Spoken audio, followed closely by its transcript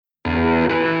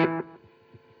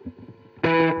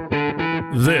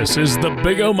This is the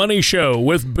Big O Money Show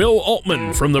with Bill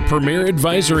Altman from the Premier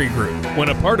Advisory Group. When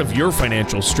a part of your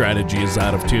financial strategy is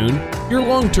out of tune, your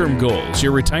long-term goals,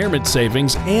 your retirement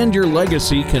savings, and your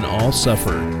legacy can all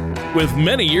suffer. With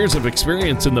many years of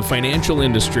experience in the financial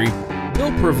industry,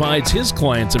 Bill provides his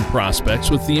clients and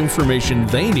prospects with the information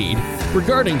they need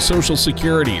regarding Social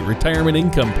Security, retirement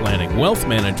income planning, wealth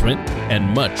management, and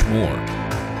much more.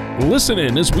 Listen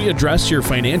in as we address your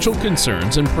financial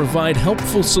concerns and provide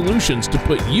helpful solutions to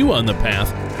put you on the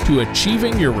path to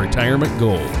achieving your retirement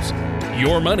goals.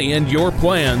 Your money and your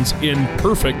plans in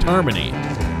perfect harmony.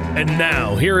 And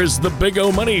now, here is the Big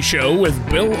O Money Show with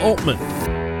Bill Altman.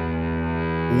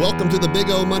 Welcome to the Big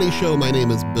O Money Show. My name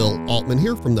is Bill Altman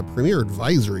here from the Premier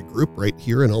Advisory Group right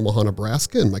here in Omaha,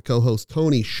 Nebraska. And my co-host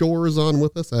Tony Shore is on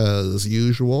with us as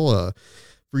usual.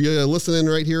 For you listening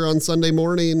right here on Sunday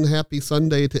morning, happy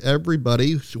Sunday to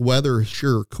everybody. Weather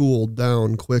sure cooled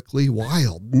down quickly.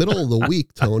 Wild. Middle of the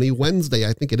week, Tony. Wednesday,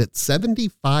 I think it hit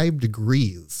 75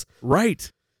 degrees. Right.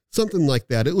 Something like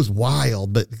that. It was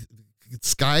wild, but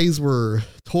skies were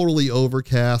totally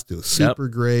overcast. It was super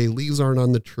gray. Leaves aren't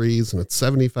on the trees, and it's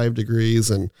 75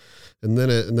 degrees. And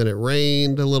then it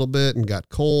rained a little bit and got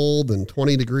cold and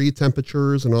 20-degree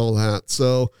temperatures and all that.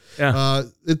 So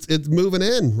it's moving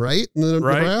in, right? In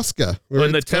Nebraska.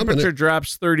 When the temperature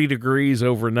drops 30 degrees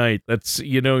overnight, that's,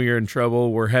 you're in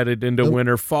trouble. We're headed into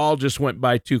winter. Fall just went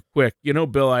by too quick.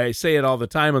 Bill, I say it all the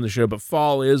time on the show, but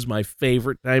fall is my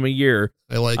favorite time of year.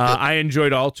 I like it. I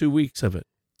enjoyed all 2 weeks of it.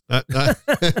 I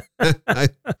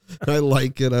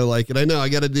like it. I like it. I know I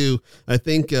got to do, I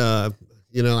think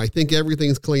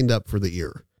everything's cleaned up for the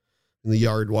year in the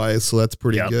yard wise. So that's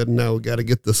pretty good. And now we got to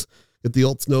get the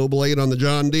old snow blade on the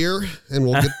John Deere and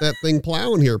we'll get that thing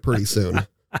plowing here pretty soon.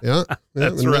 Yeah.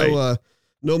 That's right.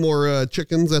 No more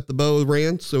chickens at the Bow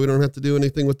Ranch. So we don't have to do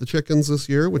anything with the chickens this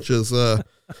year, which is,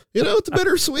 it's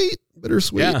bittersweet.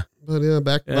 Yeah. But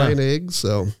back to buying eggs.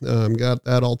 So got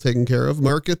that all taken care of.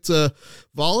 Market's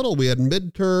volatile. We had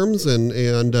midterms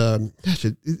and gosh,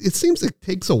 it seems it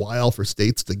takes a while for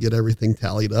states to get everything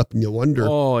tallied up. And you wonder.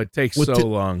 Oh, it takes so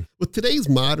long. With today's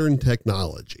modern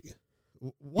technology,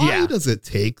 why does it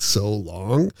take so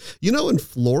long? In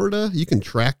Florida, you can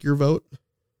track your vote.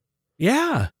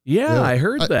 Yeah. I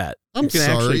heard that. You can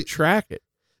actually track it.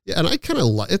 Yeah, and I kind of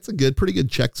it's pretty good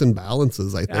checks and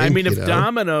balances, I think. I mean, if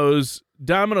Domino's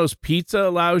Pizza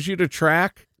allows you to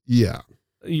track,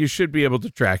 you should be able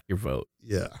to track your vote.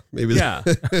 Yeah, maybe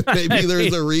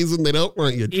there's a reason they don't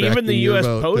want you tracking. Even the U.S.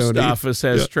 Post Tony. Office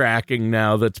has tracking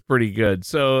now that's pretty good.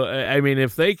 So, I mean,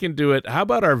 if they can do it, how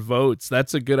about our votes?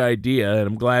 That's a good idea, and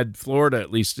I'm glad Florida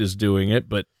at least is doing it.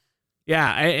 But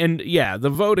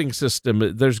the voting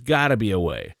system, there's got to be a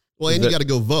way. Well, and you got to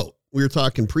go vote. We were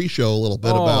talking pre-show a little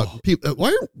bit about people.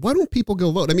 Why don't people go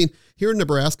vote? I mean, here in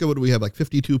Nebraska, what do we have? Like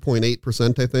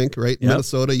 52.8%, I think, right? Yep.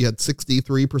 Minnesota, you had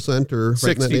 63% or 62,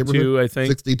 right in that neighborhood. I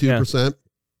think. 62%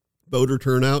 voter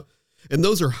turnout. And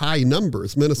those are high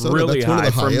numbers. Minnesota, really that's one of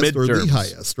the highest midterms. Or the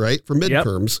highest, right? For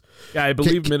midterms. Yep. Yeah, I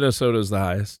believe Minnesota's the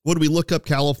highest. What do we look up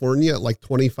California at like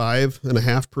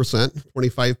 25.5%,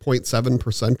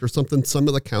 25.7% or something? Some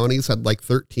of the counties had like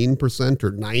 13%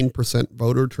 or 9%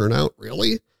 voter turnout.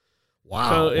 Really?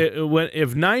 Wow. So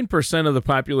if 9% of the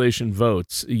population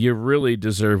votes, you really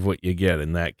deserve what you get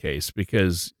in that case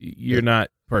because you're not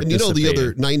participating. And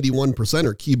the other 91%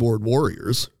 are keyboard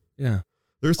warriors. Yeah.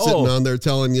 They're sitting on there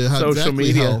telling you how social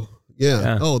media.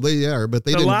 Yeah. Oh, they are, but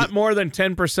they didn't. A lot more than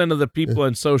 10% of the people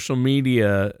in social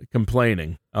media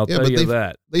complaining. I'll tell you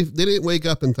that. They didn't wake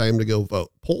up in time to go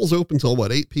vote. Polls open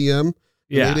till 8 p.m.?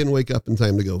 Yeah. They didn't wake up in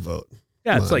time to go vote.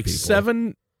 Yeah, it's like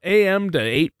 7 a.m. to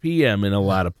 8 p.m. in a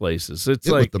lot of places. It's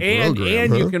like,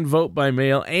 you can vote by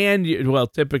mail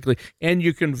typically, and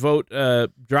you can vote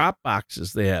drop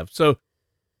boxes they have. So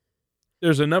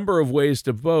there's a number of ways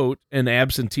to vote and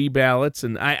absentee ballots.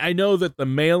 And I know that the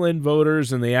mail-in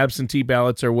voters and the absentee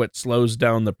ballots are what slows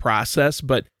down the process,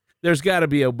 but there's got to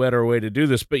be a better way to do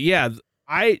this. But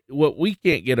what we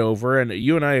can't get over, and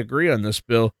you and I agree on this,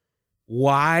 Bill,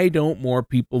 why don't more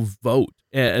people vote?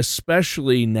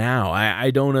 Especially now.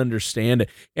 I don't understand it.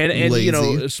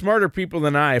 And smarter people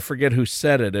than I forget who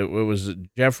said it. It was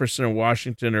Jefferson or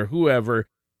Washington or whoever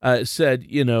said,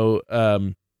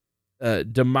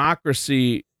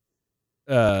 democracy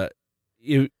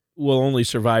it will only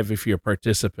survive if you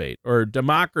participate, or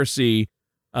democracy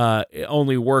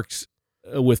only works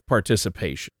with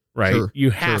participation, right? Sure,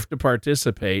 you have to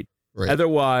participate. Right.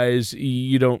 Otherwise,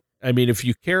 you don't. I mean, if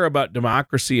you care about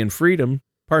democracy and freedom,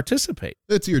 participate.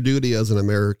 It's your duty as an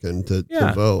American to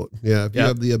vote. Yeah. If you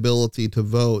have the ability to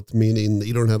vote, meaning that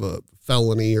you don't have a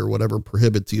felony or whatever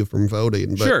prohibits you from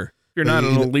voting. But, sure. you're not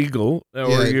an illegal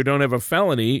or you don't have a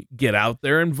felony, get out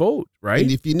there and vote, right?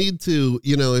 And if you need to,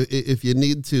 if you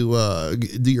need to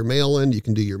do your mail-in, you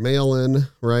can do your mail-in,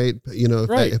 right?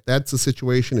 If that's the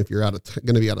situation, if you're going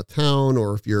to be out of town,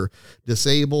 or if you're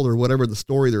disabled or whatever the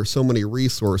story, there are so many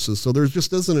resources. So there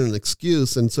just isn't an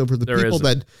excuse. And so for the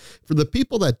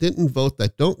people that didn't vote,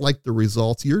 that don't like the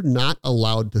results, you're not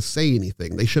allowed to say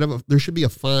anything. There should be a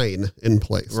fine in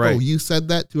place. Right. Oh, you said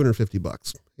that,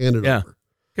 $250. Hand it over.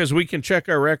 Because we can check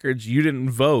our records. You didn't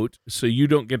vote, so you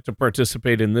don't get to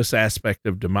participate in this aspect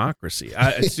of democracy.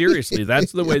 Seriously,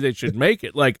 that's the way they should make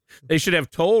it. Like, they should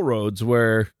have toll roads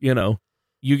where, you have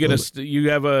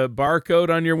a barcode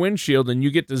on your windshield and you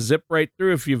get to zip right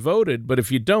through if you voted. But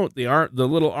if you don't, the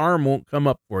little arm won't come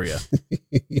up for you.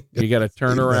 You got to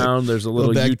turn around. There's a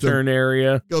little U-turn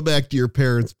area. Go back to your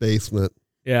parents' basement.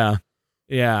 Yeah.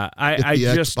 Yeah, you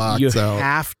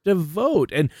have to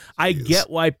vote. And I get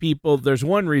why there's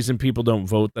one reason people don't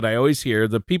vote that I always hear.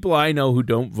 The people I know who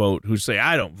don't vote, who say,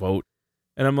 I don't vote.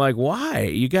 And I'm like, why?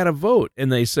 You got to vote.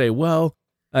 And they say, well,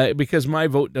 because my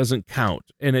vote doesn't count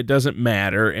and it doesn't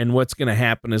matter. And what's going to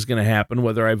happen is going to happen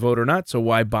whether I vote or not. So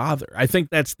why bother? I think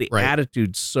that's the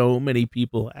attitude so many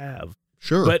people have.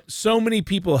 Sure. But so many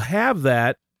people have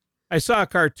that. I saw a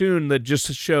cartoon that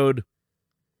just showed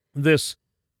this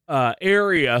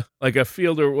area, like a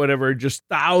field or whatever, just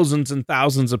thousands and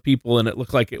thousands of people, and it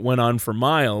looked like it went on for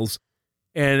miles.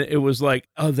 And it was like,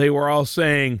 they were all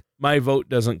saying, my vote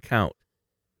doesn't count.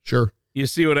 Sure. You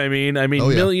see what I mean? I mean,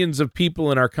 millions of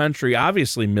people in our country,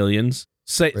 obviously millions,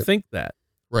 think that.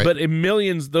 Right. But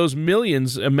those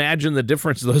millions, imagine the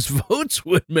difference those votes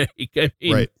would make. I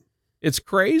mean, it's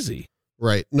crazy.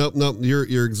 Right. Nope.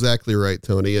 You're exactly right,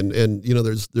 Tony. And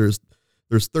there's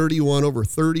over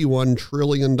 $31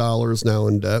 trillion now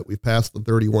in debt. We've passed the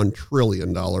 $31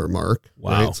 trillion mark.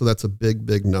 Wow. Right? So that's a big,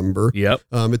 big number. Yep.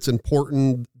 It's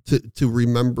important to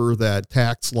remember that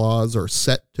tax laws are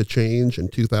set to change in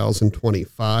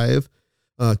 2025.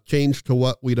 Change to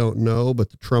what we don't know, but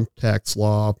the Trump tax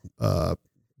law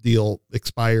deal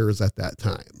expires at that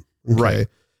time. Okay? Right.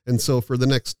 And so for the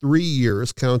next 3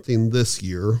 years, counting this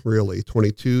year, really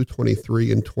 22,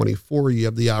 23, and 24, you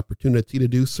have the opportunity to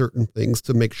do certain things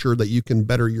to make sure that you can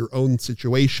better your own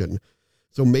situation.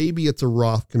 So maybe it's a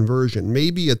Roth conversion.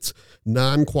 Maybe it's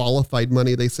non-qualified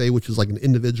money, they say, which is like an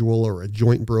individual or a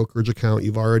joint brokerage account.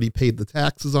 You've already paid the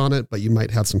taxes on it, but you might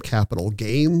have some capital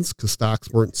gains because stocks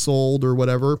weren't sold or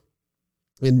whatever.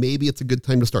 And maybe it's a good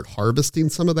time to start harvesting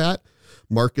some of that.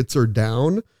 Markets are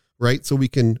down. Right. So we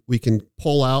can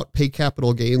pull out, pay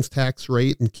capital gains tax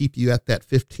rate and keep you at that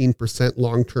 15%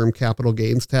 long-term capital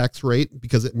gains tax rate,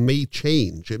 because it may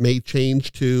change. It may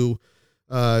change to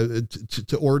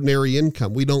ordinary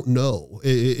income. We don't know.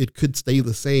 It could stay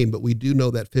the same, but we do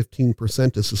know that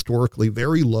 15% is historically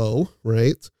very low.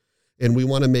 Right. And we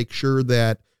want to make sure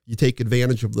that you take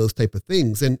advantage of those type of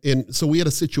things. And so we had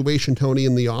a situation, Tony,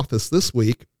 in the office this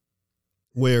week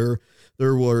where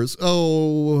there was,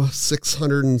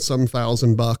 600 and some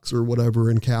 $1,000 or whatever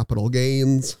in capital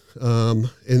gains.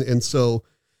 And so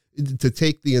to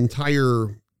take the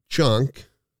entire chunk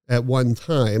at one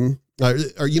time,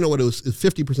 or you know what, it was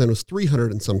 50% was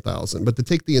 300 and some thousand, but to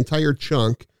take the entire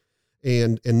chunk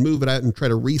and move it out and try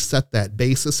to reset that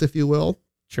basis, if you will.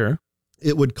 Sure.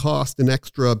 It would cost an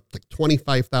extra like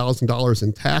 $25,000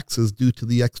 in taxes due to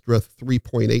the extra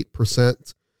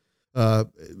 3.8%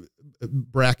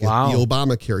 bracket, the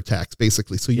Obamacare tax,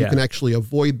 basically. So you can actually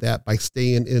avoid that by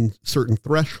staying in certain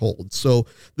thresholds. So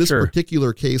this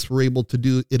particular case, we're able to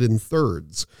do it in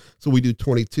thirds. So we do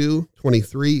 22,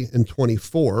 23, and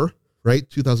 24, right?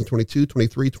 2022,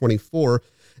 23, 24.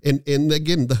 And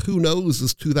again, the who knows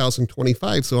is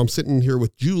 2025. So I'm sitting here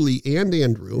with Julie and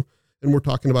Andrew, and we're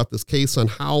talking about this case on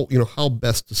how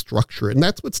best to structure it. And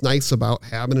that's what's nice about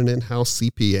having an in-house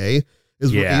CPA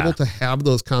is we're able to have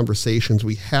those conversations.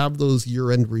 We have those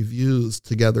year-end reviews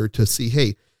together to see,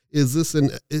 hey, is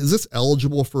this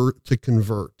eligible to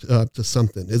convert to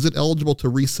something? Is it eligible to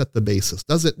reset the basis?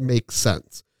 Does it make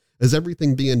sense? Is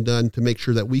everything being done to make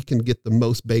sure that we can get the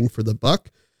most bang for the buck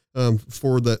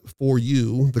for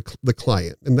you, the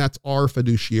client? And that's our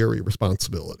fiduciary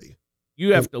responsibility.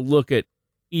 You have to look at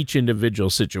each individual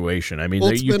situation. I mean,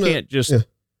 you can't just. Yeah.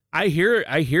 I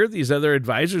hear these other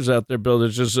advisors out there, Bill.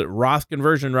 There's just a Roth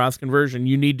conversion.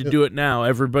 You need to do it now.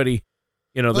 Everybody,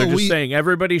 they're saying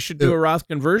everybody should do a Roth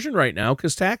conversion right now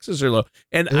because taxes are low.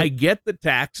 And I get the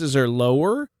taxes are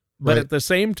lower, but at the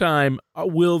same time,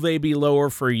 will they be lower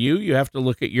for you? You have to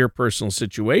look at your personal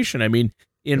situation. I mean,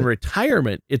 in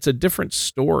retirement, it's a different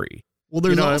story. Well,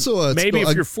 there's also maybe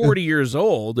if you're 40 years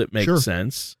old, it makes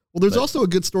sense. Well, there's also a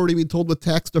good story to be told with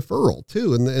tax deferral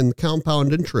too, and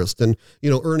compound interest, and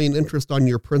earning interest on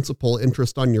your principal,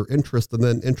 interest on your interest, and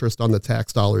then interest on the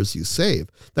tax dollars you save.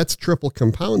 That's triple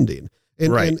compounding.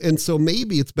 And, right. and so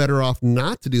maybe it's better off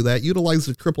not to do that. Utilize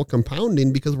the triple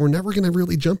compounding, because we're never going to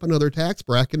really jump another tax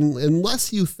bracket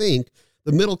unless you think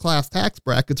the middle class tax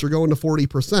brackets are going to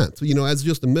 40%. So, as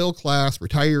just a middle class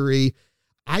retiree,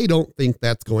 I don't think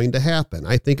that's going to happen.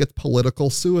 I think it's political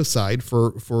suicide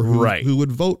for who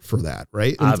would vote for that,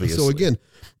 right? And obviously. so again,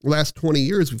 last 20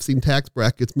 years, we've seen tax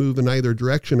brackets move in either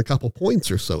direction a couple points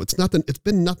or so. It's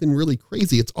been nothing really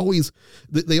crazy. It's always,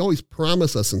 they always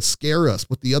promise us and scare us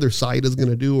what the other side is going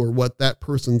to do or what that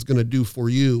person's going to do for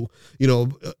you,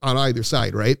 on either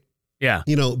side, right? Yeah.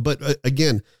 But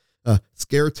again,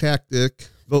 scare tactic,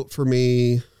 vote for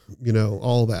me,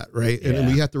 all that, right? Yeah.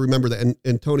 And we have to remember that.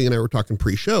 And Tony and I were talking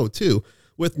pre-show too,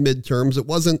 with midterms. It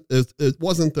wasn't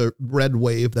the red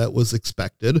wave that was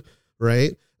expected,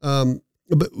 right?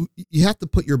 But you have to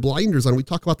put your blinders on. We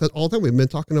talk about that all the time. We've been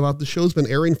talking about, the show's been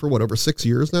airing for over 6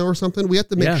 years now or something. We have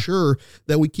to make sure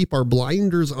that we keep our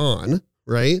blinders on,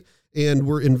 right? And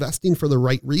we're investing for the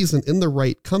right reason in the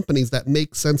right companies that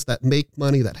make sense, that make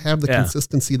money, that have the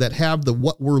consistency, that have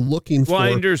what we're looking for.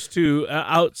 Blinders to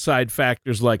outside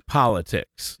factors like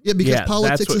politics. Yeah, because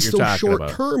politics is so short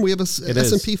term. We have a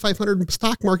S&P 500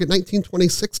 stock market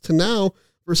 1926 to now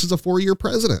versus a 4-year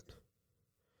president.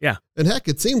 Yeah. And heck,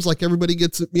 it seems like everybody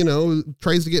gets,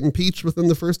 tries to get impeached within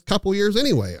the first couple years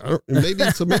anyway. Maybe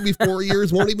 4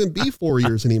 years won't even be 4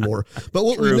 years anymore. But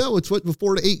what we know, it's 4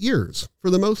 to 8 years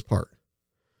for the most part.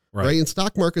 Right. And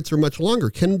stock markets are much longer.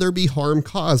 Can there be harm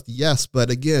caused? Yes. But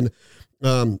again,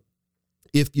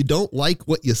 if you don't like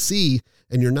what you see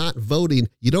and you're not voting,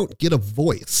 you don't get a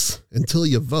voice until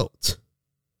you vote.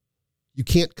 You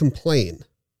can't complain.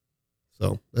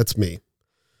 So that's me.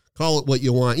 Call it what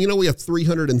you want. We have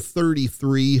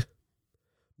 333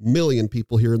 million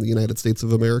people here in the United States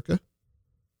of America. Is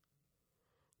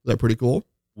that pretty cool?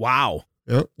 Wow.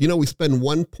 Yeah. We spend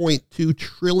 $1.2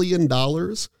 trillion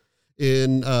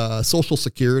in Social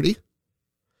Security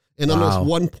and almost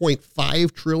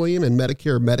 $1.5 trillion in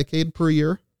Medicare and Medicaid per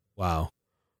year. Wow.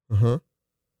 Uh-huh.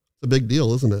 It's a big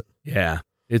deal, isn't it? Yeah.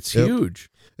 It's huge.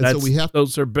 And so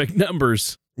those are big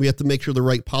numbers. We have to make sure the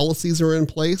right policies are in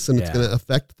place, and it's going to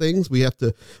affect things. We have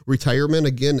to retirement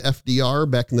again. FDR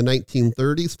back in the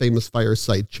 1930s, famous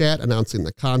fireside chat announcing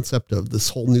the concept of this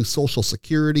whole new Social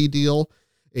Security deal.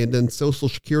 And then Social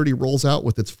Security rolls out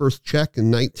with its first check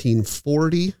in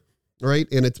 1940, right?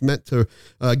 And it's meant to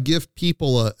give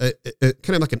people a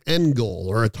kind of like an end goal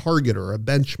or a target or a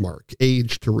benchmark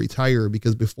age to retire,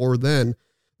 because before then,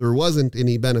 there wasn't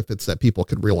any benefits that people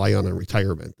could rely on in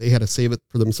retirement. They had to save it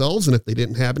for themselves. And if they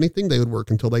didn't have anything, they would work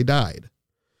until they died.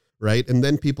 Right. And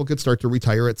then people could start to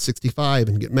retire at 65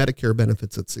 and get Medicare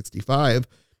benefits at 65.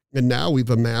 And now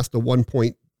we've amassed a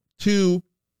 1.2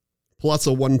 plus a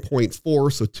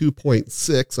 1.4. So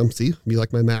 2.6. See, you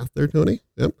like my math there, Tony?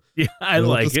 Yep. Yeah, I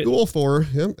like it. School for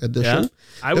addition. Yeah.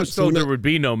 I was told there would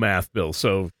be no math, Bill.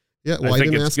 So yeah, well, I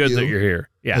think it's good that you're here.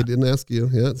 Yeah. I didn't ask you.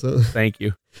 Yeah. So thank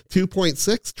you.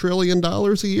 $2.6 trillion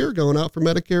a year going out for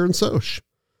Medicare and Social.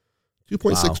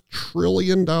 $2.6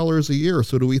 trillion a year.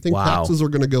 So do we think taxes are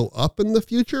going to go up in the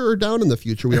future or down in the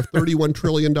future? We have $31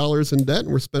 trillion in debt,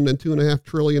 and we're spending $2.5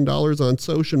 trillion on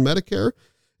Social and Medicare.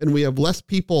 And we have less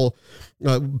people.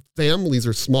 Families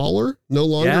are smaller. No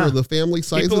longer are the family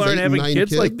sizes. People aren't 8 and having 9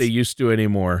 kids like they used to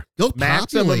anymore.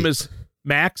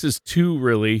 Max is 2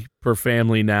 really per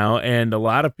family now, and a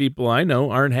lot of people I know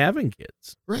aren't having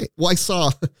kids. Right. Well, I saw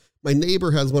my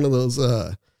neighbor has one of those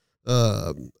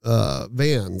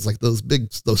vans, like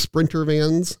those Sprinter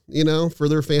vans, for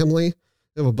their family.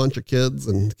 They have a bunch of kids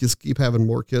and just keep having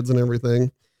more kids and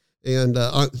everything. And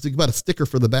it's about a sticker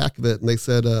for the back of it, and they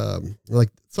said like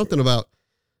something about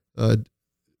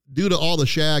due to all the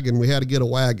shagging, we had to get a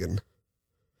wagon.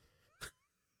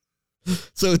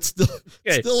 So it's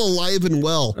still alive and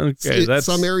well. Okay, that's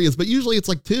some areas, but usually it's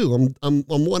like 2. I'm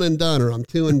one and done, or I'm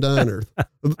 2 and done, or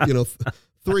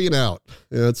 3 and out.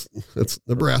 It's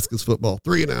Nebraska's football,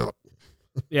 3 and out.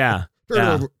 Yeah,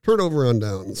 turnover on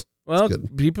downs. Well,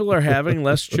 people are having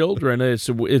less children. It's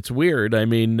weird. I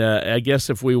mean, I guess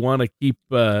if we want to keep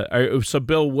so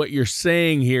Bill, what you're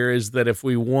saying here is that if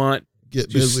we want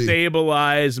to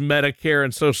stabilize Medicare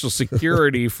and Social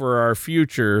Security for our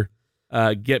future.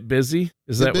 Get busy.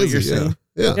 Is that what you're saying?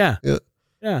 Yeah.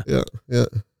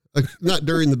 Not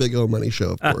during the Big O Money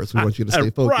Show, of course. We want you to stay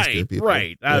focused here, people.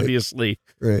 Right. Obviously.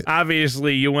 Right.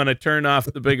 Obviously, you want to turn off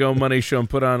the Big O Money Show and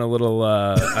put on a little,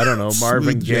 I don't know,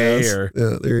 Marvin Gaye or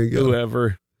there you go.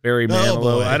 Whoever, Barry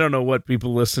Manilow. I don't know what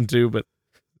people listen to, but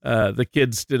the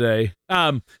kids today.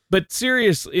 But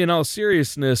in all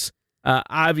seriousness,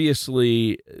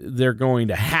 obviously they're going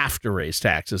to have to raise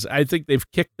taxes. I think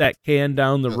they've kicked that can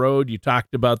down the road. You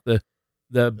talked about the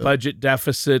budget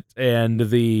deficit and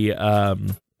the,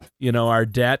 our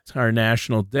debt, our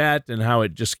national debt, and how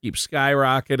it just keeps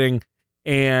skyrocketing.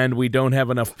 And we don't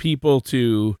have enough people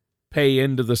to pay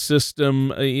into the system,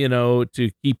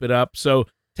 to keep it up. So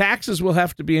taxes will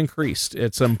have to be increased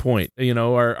at some point.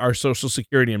 Our Social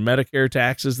Security and Medicare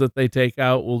taxes that they take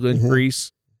out will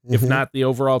increase, if not the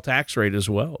overall tax rate as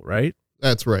well, right?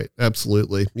 That's right.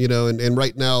 Absolutely. And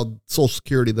right now, Social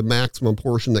Security, the maximum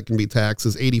portion that can be taxed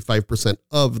is 85%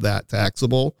 of that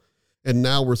taxable. And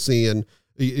now we're seeing,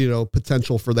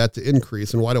 potential for that to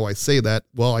increase. And why do I say that?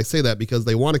 Well, I say that because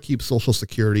they want to keep Social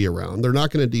Security around. They're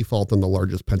not going to default on the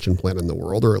largest pension plan in the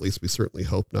world, or at least we certainly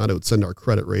hope not. It would send our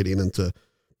credit rating into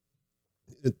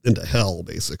hell,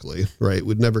 basically, right?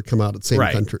 We'd never come out at the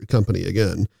same company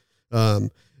again,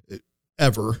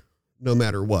 ever, no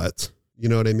matter what. You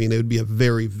know what I mean? It would be a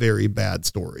very, very bad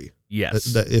story. Yes.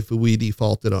 That if we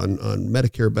defaulted on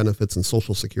Medicare benefits and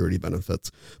Social Security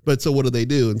benefits. But so what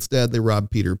do? Instead, they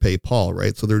rob Peter, pay Paul,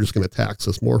 right? So they're just going to tax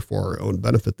us more for our own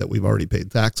benefit that we've already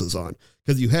paid taxes on.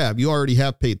 Because you already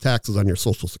have paid taxes on your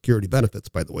Social Security benefits,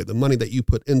 by the way. The money that you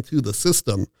put into the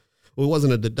system, it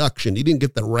wasn't a deduction. You didn't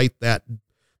get to write that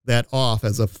off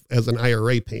as an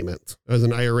IRA payment, as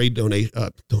an IRA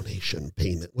donation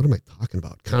payment. What am I talking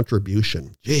about?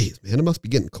 Contribution. Jeez, man, it must be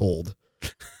getting cold.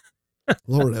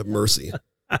 Lord have mercy.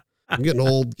 I'm getting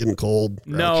old, getting cold.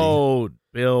 Grouchy. No,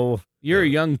 Bill, you're a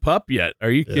young pup yet.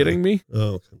 Are you kidding me?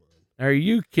 Oh, come on. Are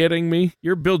you kidding me?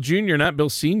 You're Bill Jr., not Bill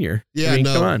Sr. Yeah,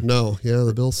 come on. No. Yeah,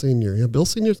 the Bill Sr. Yeah, Bill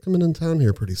Sr.'s coming in town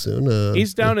here pretty soon.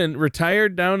 He's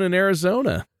retired down in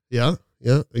Arizona. Yeah.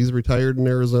 He's retired in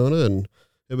Arizona, and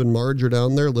him and Marge are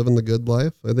down there living the good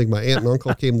life. I think my aunt and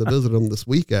uncle came to visit him this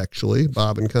week, actually.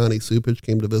 Bob and Connie Supich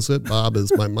came to visit. Bob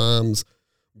is my mom's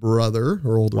brother,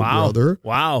 her older brother.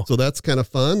 Wow. So that's kind of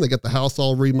fun. They got the house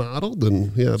all remodeled,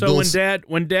 and yeah. So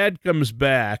when dad comes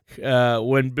back,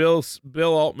 when Bill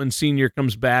Altman Sr.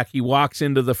 comes back, he walks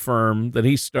into the firm that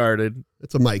he started.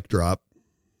 It's a mic drop.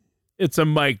 It's a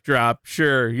mic drop,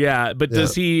 sure, yeah. But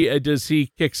does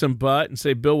he kick some butt and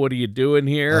say, "Bill, what are you doing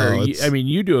here?"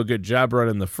 You do a good job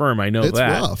running the firm. I know it's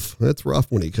that. Rough. It's rough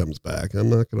when he comes back.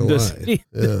 I'm not going to lie.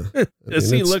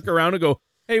 Does he look around and go,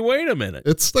 "Hey, wait a minute"?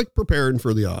 It's like preparing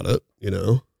for the audit,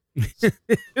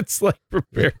 It's like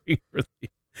preparing for the.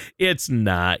 It's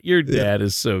not. Your dad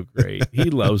is so great.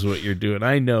 He loves what you're doing.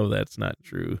 I know that's not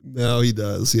true. No, he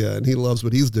does. Yeah, and he loves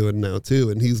what he's doing now too.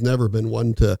 And he's never been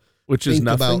one to. Which is think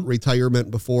nothing about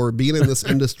retirement before being in this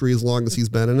industry as long as he's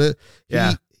been in it.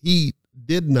 He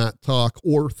did not talk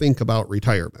or think about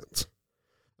retirement.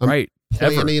 Right.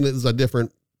 Planning is a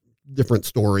different different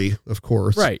story, of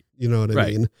course. Right. You know what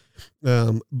I mean?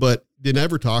 But they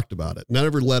never talked about it.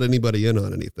 Never let anybody in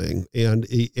on anything. And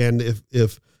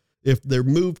if their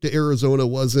move to Arizona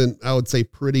wasn't, I would say,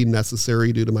 pretty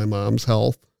necessary due to my mom's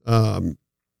health, I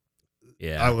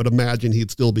would imagine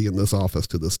he'd still be in this office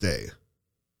to this day.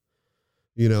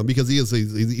 You know, because he's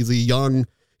a young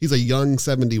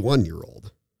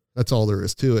 71-year-old. That's all there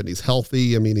is to it. He's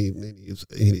healthy. I mean,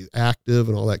 he's active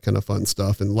and all that kind of fun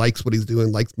stuff, and likes what he's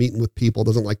doing, likes meeting with people,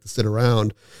 doesn't like to sit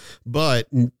around. But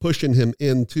pushing him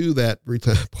into that we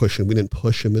didn't push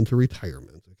him into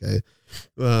retirement. Okay.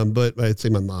 But I'd say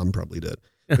my mom probably did.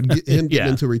 But him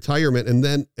getting into retirement and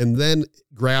then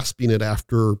grasping it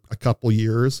after a couple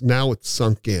years, now it's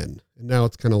sunk in. And now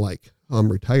it's kind of like,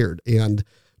 I'm retired. And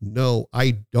no,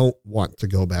 I don't want to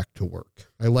go back to work.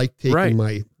 I like taking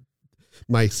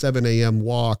my 7 a.m.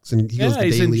 walks, and he goes to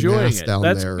daily mass down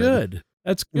there. That's good.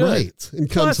 That's good. Right. And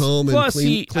comes home and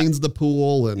cleans the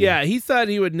pool. And he thought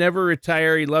he would never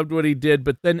retire. He loved what he did.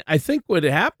 But then I think what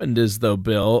happened is, though,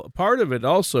 Bill, part of it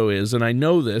also is, and I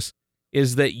know this,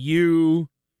 is that you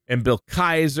and Bill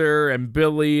Kaiser and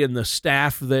Billy and the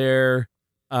staff there,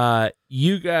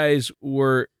 you guys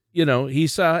were, he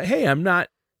saw, hey, I'm not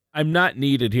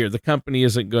needed here. The company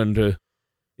isn't going to,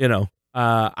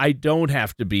 I don't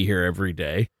have to be here every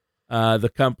day.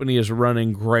 The company is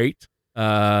running great.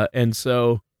 And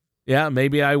so,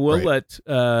 maybe I will let,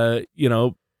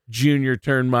 Junior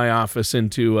turn my office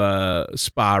into a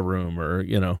spa room or,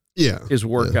 his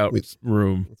workout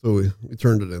room. That's what we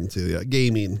turned it into. Yeah.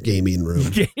 Gaming room.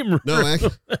 Game room. No,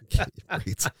 actually,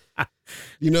 right.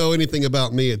 You know anything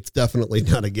about me, it's definitely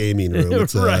not a gaming room.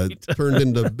 It's turned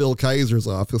into Bill Kaiser's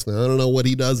office now. I don't know what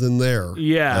he does in there.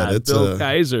 Yeah, Bill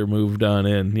Kaiser moved on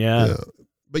in. Yeah.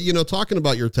 But, talking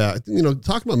about your tax,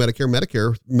 talking about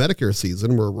Medicare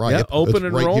season, we're right. Yeah, open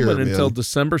enrollment here, until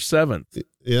December 7th.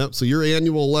 Yeah. So your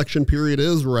annual election period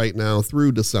is right now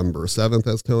through December 7th,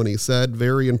 as Tony said.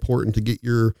 Very important to get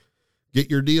your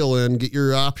deal in, get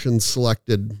your options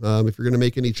selected. If you're going to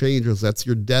make any changes, that's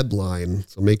your deadline.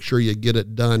 So make sure you get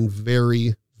it done.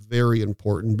 Very, very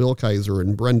important. Bill Kaiser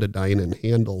and Brenda Dinan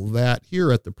handle that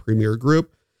here at the Premier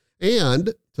Group.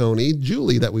 And Tony,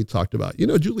 Julie that we talked about.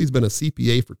 Julie's been a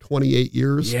CPA for 28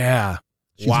 years. Yeah.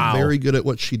 She's wow. very good at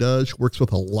what she does. She works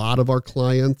with a lot of our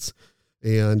clients.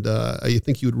 And I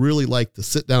think you would really like to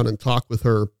sit down and talk with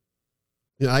her.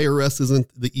 The IRS isn't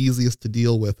the easiest to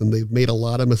deal with, and they've made a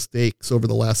lot of mistakes over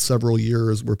the last several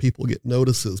years where people get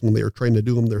notices when they are trying to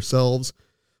do them themselves,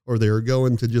 or they're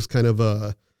going to just kind of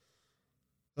a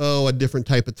different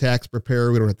type of tax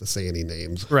preparer. We don't have to say any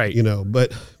names, right?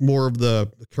 But more of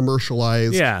the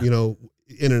commercialized, in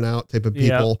and out type of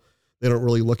people. Yep. They don't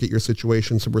really look at your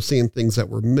situation. So we're seeing things that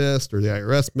were missed, or the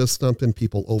IRS missed something,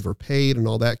 people overpaid and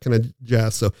all that kind of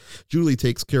jazz. So Julie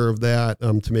takes care of that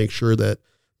to make sure that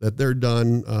they're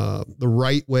done the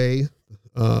right way,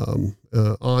 on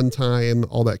time,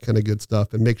 all that kind of good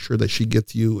stuff, and make sure that she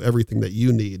gets you everything that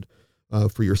you need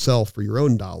for yourself, for your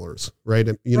own dollars, right?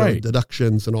 And, right.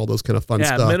 Deductions and all those kind of fun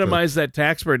stuff. Minimize that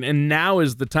tax burden. And now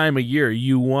is the time of year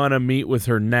you want to meet with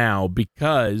her now,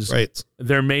 because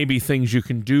there may be things you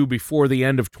can do before the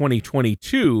end of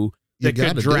 2022 that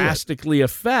could drastically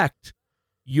affect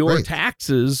your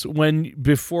taxes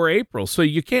before April. So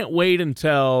you can't wait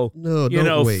until,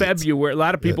 February. A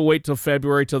lot of people wait till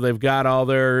February till they've got all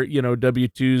their,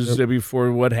 W-2s,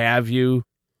 W-4, what have you,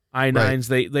 I-9s.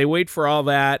 Right. They wait for all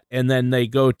that, and then they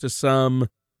go to some,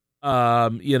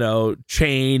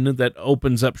 chain that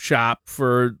opens up shop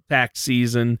for tax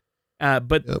season.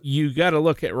 But you got to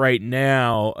look at right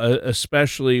now,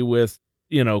 especially with,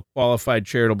 qualified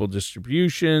charitable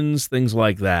distributions, things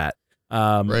like that.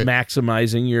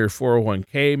 Maximizing your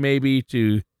 401k maybe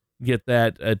to get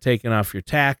that taken off your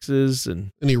taxes,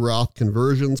 and any Roth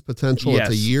conversions potential. Yes.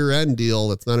 It's a year-end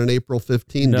deal. It's not an April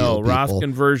 15 deal. No, Roth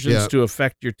conversions to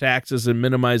affect your taxes and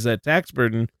minimize that tax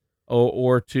burden,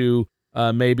 or to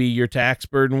maybe your tax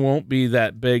burden won't be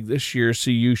that big this year,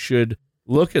 so you should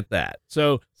look at that.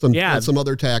 So some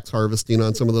other tax harvesting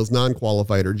on some of those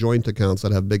non-qualified or joint accounts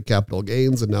that have big capital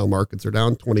gains, and now markets are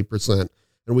down 20%.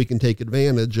 And we can take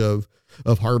advantage of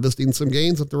harvesting some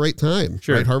gains at the right time.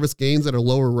 Sure. Right? Harvest gains at a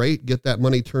lower rate, get that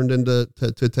money turned into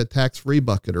to tax-free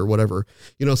bucket or whatever.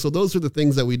 So those are the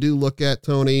things that we do look at,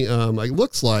 Tony. It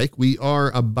looks like we are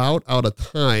about out of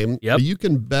time. Yep. You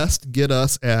can best get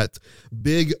us at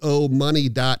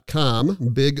bigomoney.com,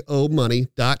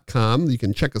 bigomoney.com. You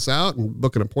can check us out and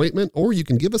book an appointment, or you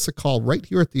can give us a call right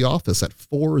here at the office at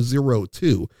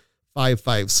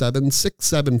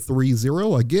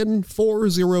 402-557-6730. Again,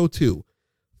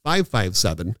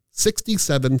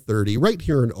 402-557-6730, right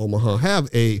here in Omaha. Have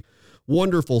a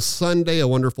wonderful Sunday, a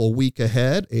wonderful week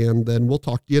ahead, and then we'll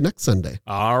talk to you next Sunday.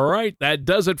 All right. That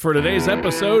does it for today's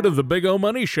episode of the Big O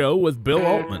Money Show with Bill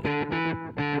Altman.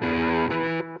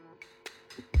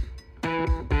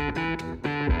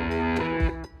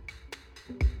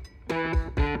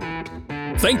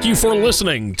 Thank you for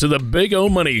listening to the Big O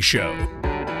Money Show.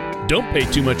 Don't pay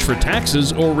too much for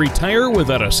taxes or retire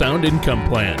without a sound income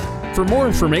plan. For more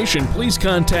information, please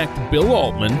contact Bill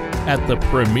Altman at the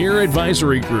Premier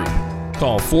Advisory Group.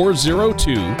 Call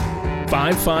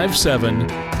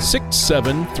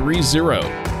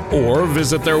 402-557-6730 or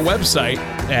visit their website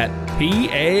at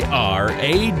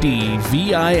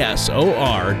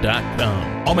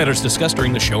paradvisor.com. All matters discussed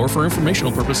during the show are for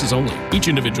informational purposes only. Each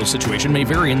individual situation may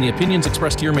vary, and the opinions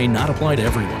expressed here may not apply to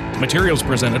everyone. Materials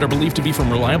presented are believed to be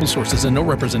from reliable sources, and no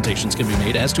representations can be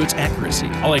made as to its accuracy.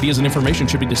 All ideas and information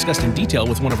should be discussed in detail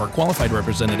with one of our qualified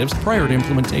representatives prior to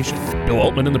implementation. Bill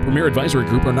Altman and the Premier Advisory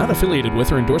Group are not affiliated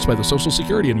with or endorsed by the Social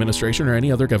Security Administration or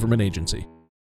any other government agency.